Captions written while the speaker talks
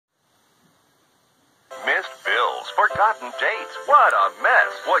forgotten dates. What a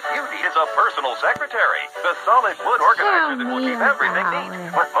mess. What you need is a personal secretary. The solid wood organizer that will keep everything neat.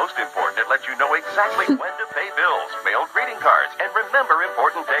 But most important, it lets you know exactly when to pay bills, mail greeting cards, and remember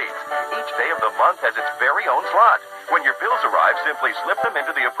important dates. Each day of the month has its very own slot. When your bills arrive, simply slip them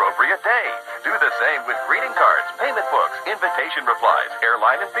into the appropriate day. Do the same with greeting cards, payment books, invitation replies,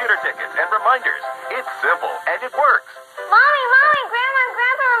 airline and theater tickets, and reminders. It's simple, and it works. Mommy, Grandma and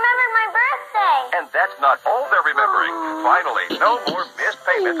Grandpa remembered my birthday. And that's not all they're remembering. Finally, no more missed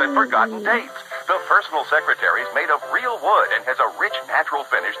payments and forgotten dates. The personal secretary is made of real wood and has a rich natural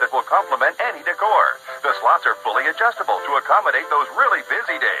finish that will complement any decor. The slots are fully adjustable to accommodate those really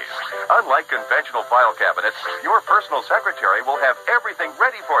busy days. Unlike conventional file cabinets, your personal secretary will have everything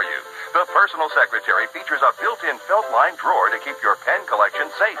ready for you. The personal secretary features a built-in felt-lined drawer to keep your pen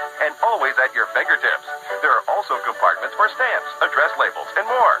collection safe and always at your fingertips. There are also compartments for stamps, address labels, and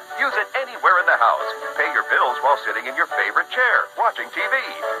more. Use it anywhere in the house. Pay your bills while sitting in your favorite chair, watching TV,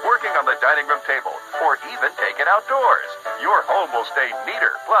 working on the dining room table, or even take it outdoors. Your home will stay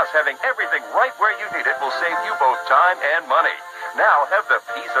neater, plus having everything right where you need it will save you both time and money. Now have the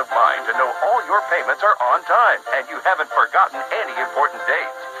peace of mind to know all your payments are on time and you haven't forgotten any important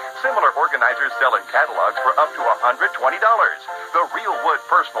dates. Similar organizers sell in catalogs for up to $120. The Real Wood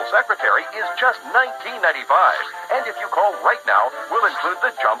Personal Secretary is just $19.95. And if you call right now, we'll include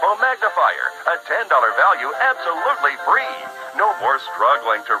the Jumbo Magnifier, a $10 value absolutely free. No more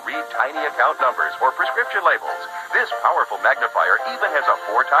struggling to read tiny account numbers or prescription labels. This powerful magnifier even has a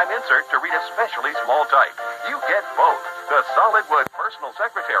 4-time insert to read especially small type. You get both, the Solid Wood Personal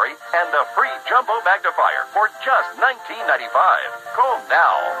Secretary and the free Jumbo Magnifier for just $19.95. Call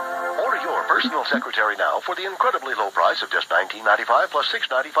now. Order your personal secretary now for the incredibly low price of just $19.95 plus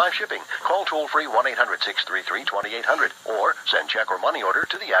 $6.95 shipping. Call toll-free 1-800-633-2800 or send check or money order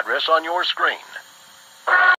to the address on your screen.